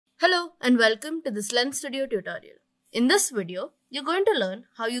Hello and welcome to this Lens Studio tutorial. In this video, you're going to learn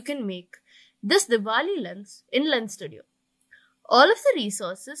how you can make this Diwali lens in Lens Studio. All of the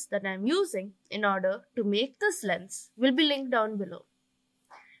resources that I'm using in order to make this lens will be linked down below.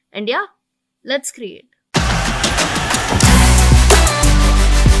 And yeah, let's create.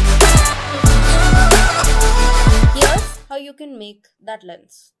 Here's how you can make that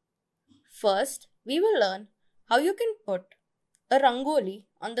lens. First, we will learn how you can put a Rangoli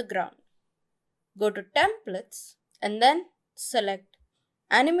on the ground. Go to templates and then select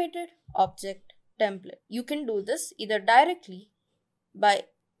animated object template. You can do this either directly by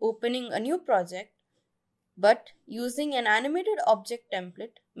opening a new project, but using an animated object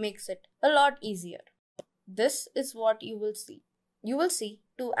template makes it a lot easier. This is what you will see. You will see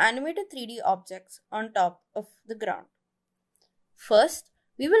two animated 3D objects on top of the ground. First,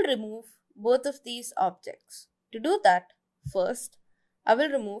 we will remove both of these objects. To do that, first, I will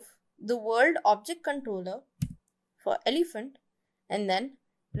remove the world object controller for elephant and then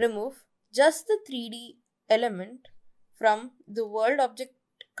remove just the 3D element from the world object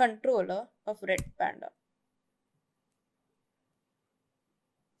controller of red panda.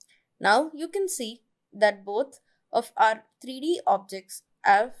 Now you can see that both of our 3D objects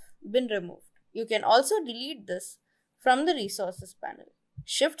have been removed. You can also delete this from the resources panel.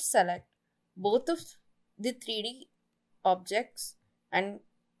 Shift select both of the 3D objects and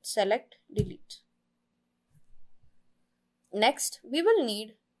select delete. Next, we will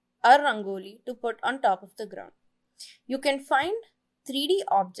need our Rangoli to put on top of the ground. You can find 3D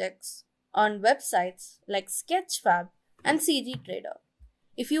objects on websites like Sketchfab and CG Trader.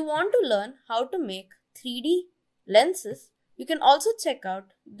 If you want to learn how to make 3D lenses, you can also check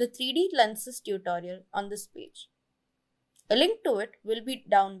out the 3D lenses tutorial on this page. A link to it will be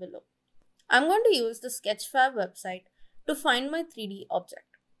down below. I'm going to use the Sketchfab website to find my 3D object.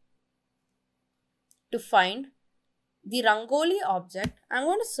 To find the Rangoli object, I'm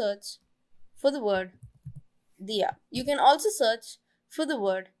going to search for the word Diya. You can also search for the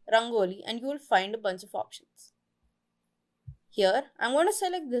word Rangoli and you will find a bunch of options. Here, I'm going to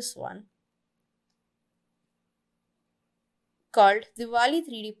select this one called Diwali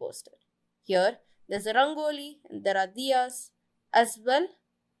 3D poster. Here, there's a Rangoli and there are diyas as well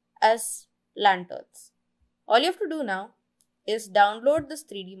as lanterns. All you have to do now is download this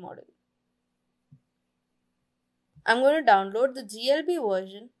 3D model. I'm going to download the GLB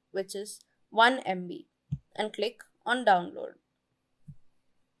version, which is 1 MB, and click on download.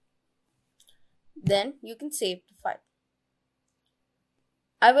 Then you can save the file.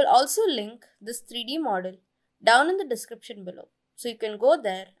 I will also link this 3D model down in the description below, so you can go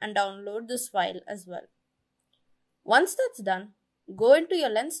there and download this file as well. Once that's done, go into your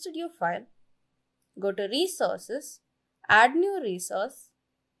Lens Studio file, go to Resources, Add New Resource,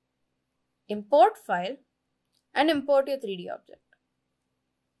 Import File, and import your 3D object.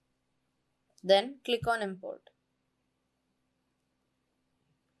 Then click on Import.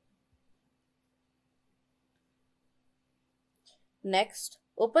 Next,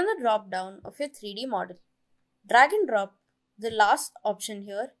 open the drop down of your 3D model. Drag and drop the last option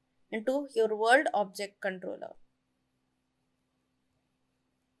here into your world object controller.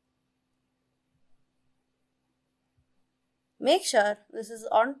 Make sure this is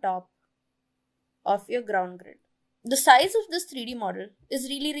on top of your ground grid. The size of this 3D model is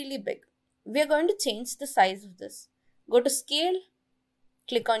really big. We are going to change the size of this. Go to Scale,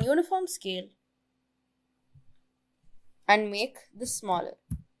 click on Uniform Scale and make this smaller.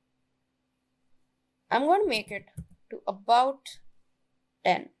 I'm going to make it to about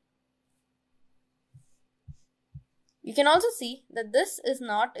 10. You can also see that this is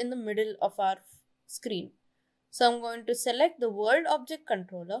not in the middle of our screen. So I'm going to select the World Object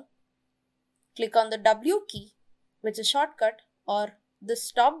Controller, click on the W key, which is shortcut, or the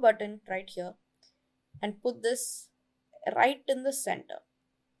stop button right here, and put this right in the center.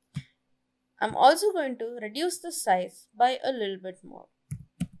 I'm also going to reduce the size by a little bit more.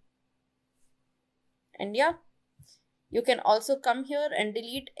 And yeah, you can also come here and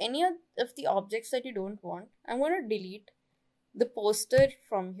delete any of the objects that you don't want. I'm going to delete the poster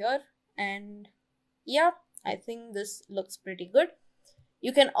from here, and yeah, I think this looks pretty good.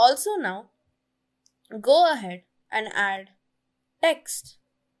 You can also now go ahead and add text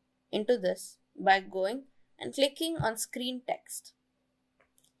into this by going and clicking on screen text.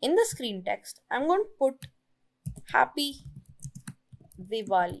 In the screen text, I'm going to put Happy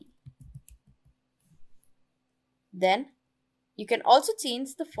Diwali. Then you can also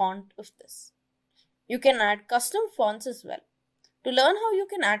change the font of this. You can add custom fonts as well. To learn how you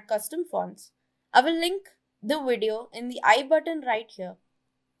can add custom fonts, I will link the video in the I button right here.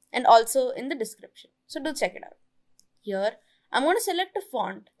 and also in the description. So do check it out. Here, I'm going to select a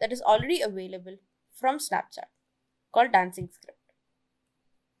font that is already available from Snapchat called Dancing Script.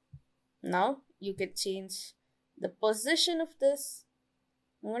 Now you can change the position of this.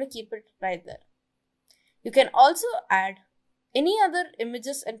 I'm going to keep it right there. You can also add any other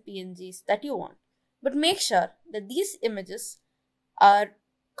images and PNGs that you want, but make sure that these images are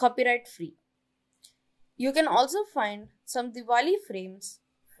copyright free. You can also find some Diwali frames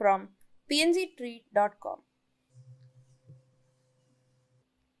from pngtree.com.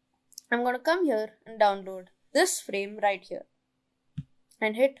 I'm going to come here and download this frame right here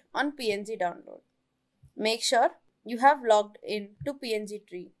and hit on PNG download. Make sure you have logged in to PNG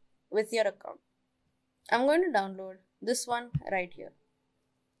Tree with your account. I'm going to download this one right here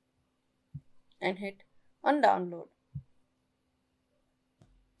and hit on download.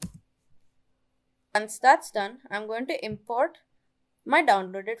 Once that's done, I'm going to import my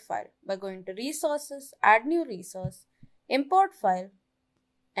downloaded file by going to Resources, Add New Resource, Import File,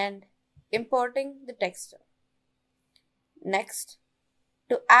 and importing the texture. Next,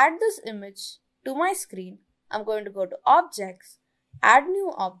 to add this image to my screen, I'm going to go to Objects, Add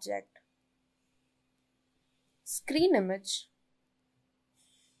New Object, Screen Image,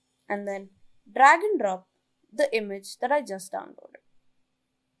 and then drag and drop the image that I just downloaded.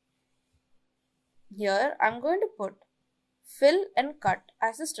 Here, I'm going to put Fill and Cut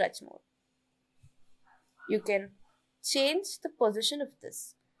as a stretch mode. You can change the position of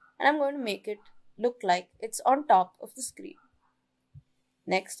this, and I'm going to make it look like it's on top of the screen.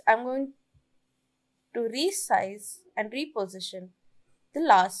 Next, I'm going to resize and reposition the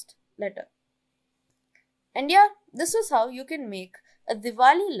last letter. And yeah, this is how you can make a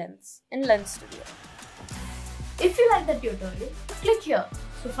Diwali lens in Lens Studio. If you like the tutorial, click here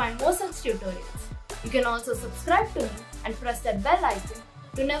to find more such tutorials. You can also subscribe to me and press that bell icon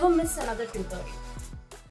to never miss another tutorial.